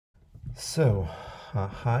So,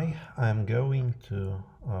 hi, I'm going to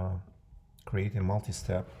create a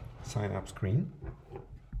multi-step sign-up screen.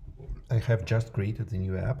 I have just created the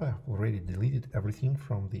new app. I've already deleted everything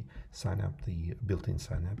from the built-in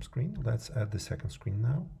sign-up screen. Let's add the second screen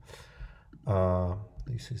now.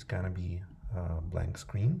 This is gonna be a blank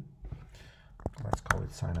screen. Let's call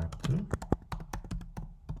it sign-up 2.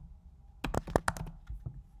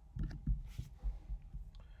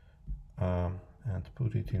 And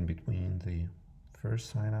put it in between the first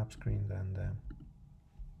sign-up screen and the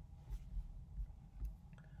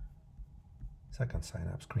second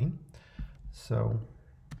sign-up screen. So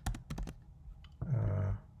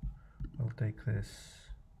we'll take this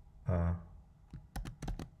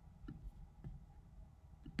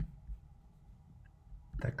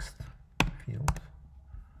text field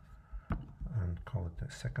and call it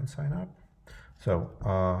the second sign-up. So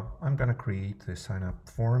I'm going to create the sign-up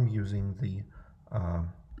form using the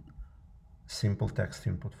simple text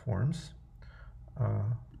input forms.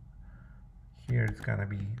 Here it's going to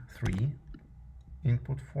be 3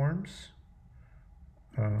 input forms.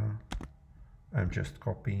 I'm just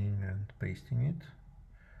copying and pasting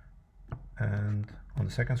it. And on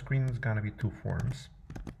the second screen it's going to be 2 forms.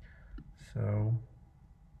 So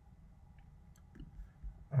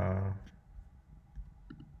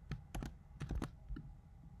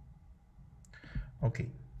okay,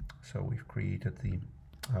 so we've created the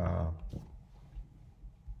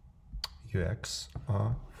UX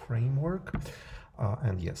framework,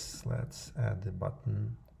 and yes, let's add the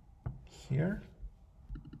button here.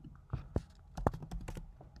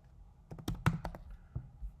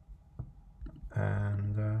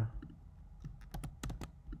 And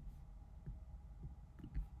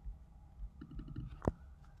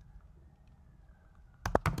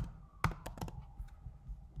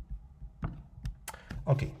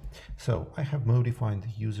okay, so I have modified the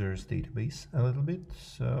user's database a little bit.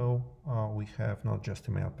 So we have not just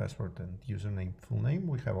email, password, and username, full name.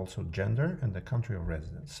 We have also gender and the country of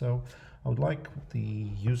residence. So I would like the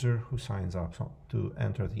user who signs up to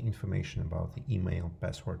enter the information about the email,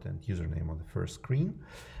 password, and username on the first screen,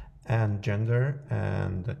 and gender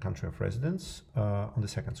and the country of residence on the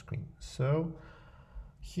second screen. So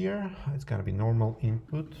here it's going to be normal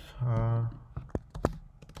input,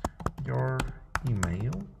 your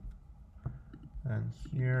email, and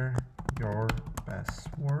here your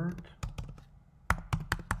password,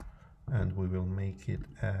 and we will make it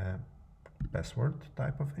a password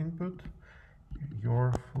type of input,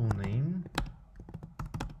 your full name,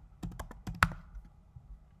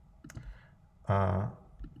 your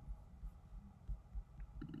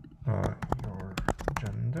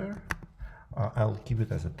gender. I'll keep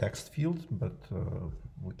it as a text field, but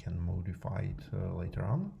we can modify it later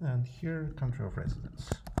on. And here, country of residence.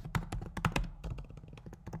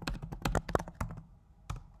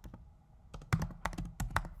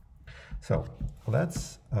 So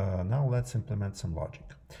now let's implement some logic.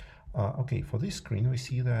 Okay, for this screen, we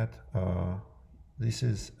see that this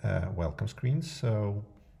is a welcome screen. So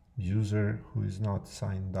user who is not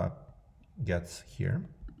signed up gets here.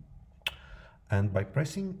 And by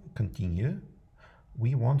pressing continue,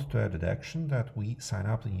 we want to add an action that we sign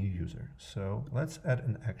up the new user. So let's add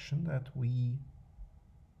an action that we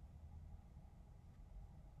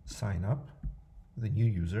sign up the new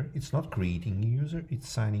user. It's not creating new user, it's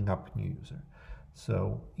signing up new user.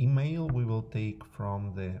 So email we will take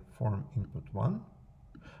from the form input 1.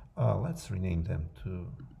 Let's rename them to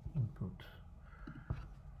input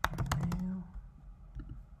email.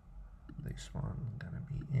 This one gonna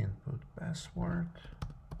be input password.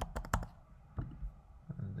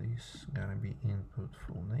 And this gonna be input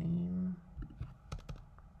full name.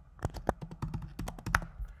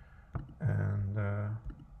 And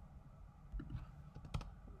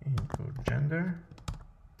input gender.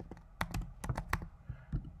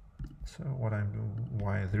 So what I'm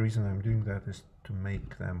doing, the reason I'm doing that is to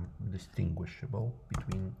make them distinguishable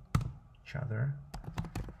between each other.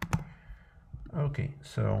 Okay,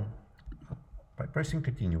 so by pressing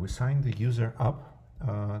continue, we sign the user up,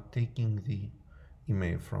 taking the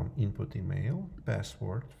email from input email,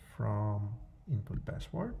 password from input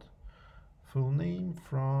password, full name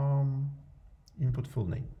from input full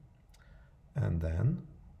name. And then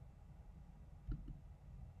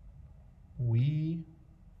we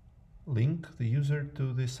link the user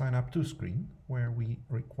to the sign up to screen where we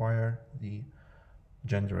require the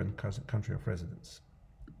gender and country of residence.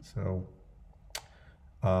 So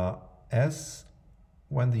as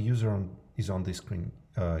when the user is on this screen,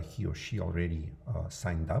 he or she already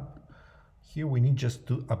signed up. Here we need just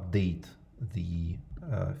to update the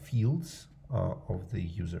fields of the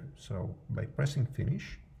user. So by pressing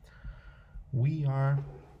finish, we are,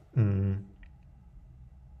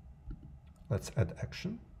 let's add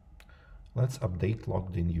action. Let's update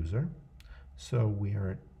logged in user. So we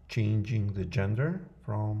are changing the gender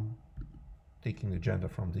from, taking the gender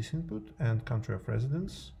from this input and country of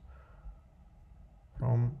residence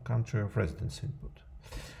from country of residence input.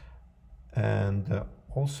 And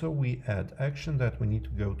also we add action that we need to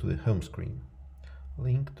go to the home screen.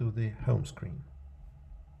 Link to the home screen.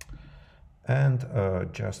 And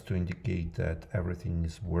just to indicate that everything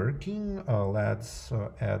is working, let's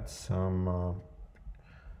add some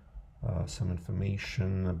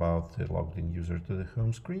information about the logged in user to the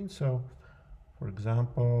home screen. So, for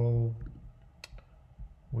example,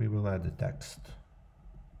 we will add a text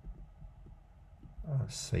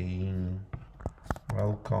saying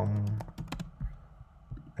welcome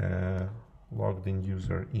logged in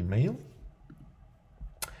user email,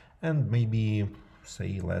 and maybe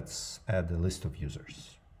say let's add a list of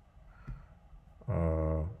users.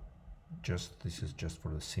 This is just for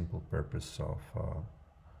the simple purpose of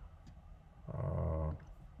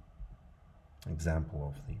example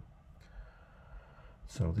of the.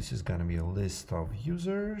 So this is gonna be a list of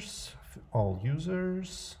users, all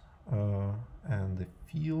users, and the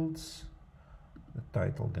fields. The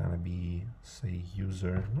title gonna be, say,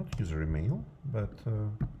 user, not user email, but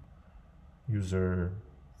user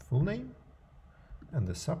full name, and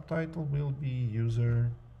the subtitle will be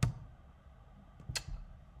user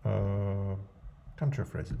country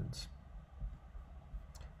of residence.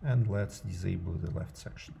 And let's disable the left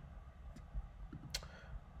section.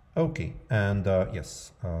 Okay, and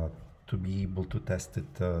yes, to be able to test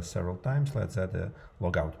it several times, let's add a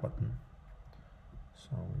logout button.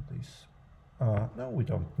 So this, no, we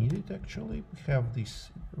don't need it actually. We have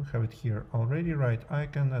this, we have it here already, right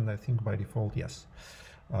icon, and I think by default, yes,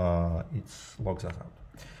 it logs us out.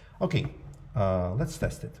 Okay, let's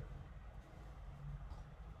test it.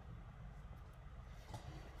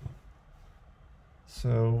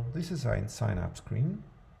 So this is a sign up screen.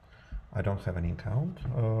 I don't have any account.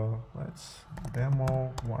 Let's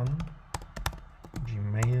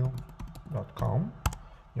demo1gmail.com.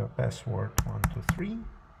 Your password 123.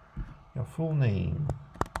 Your full name.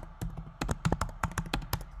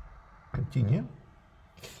 Continue.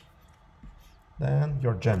 Then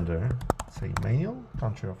your gender. Say male.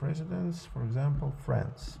 Country of residence, for example,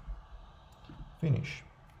 France. Finish.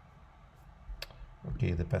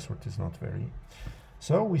 Okay, the password is not very.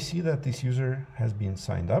 So we see that this user has been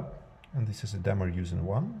signed up, and this is a demo user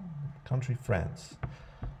 1, country France.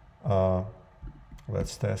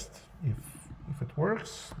 Let's test if it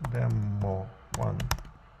works.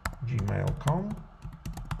 Demo1gmail.com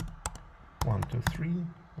 123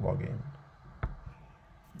 login.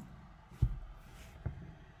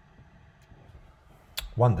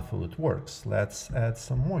 Wonderful, it works. Let's add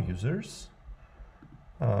some more users.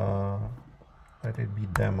 Let it be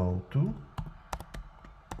demo2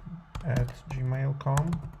 at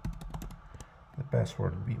gmail.com. The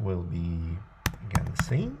password will be again the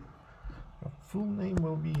same. The full name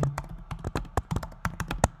will be.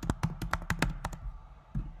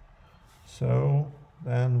 So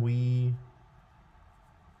then we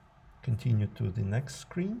continue to the next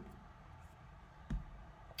screen.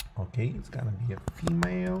 Okay, it's gonna be a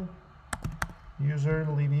female user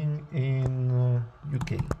living in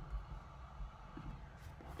UK.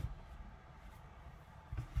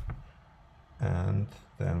 And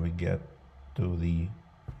then we get to the,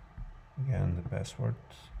 again, the password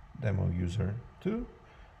demo user 2,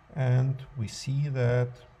 and we see that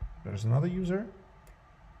there's another user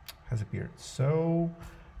has appeared. So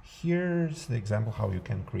here's the example how you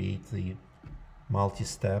can create the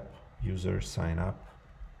multi-step user sign up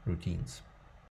routines.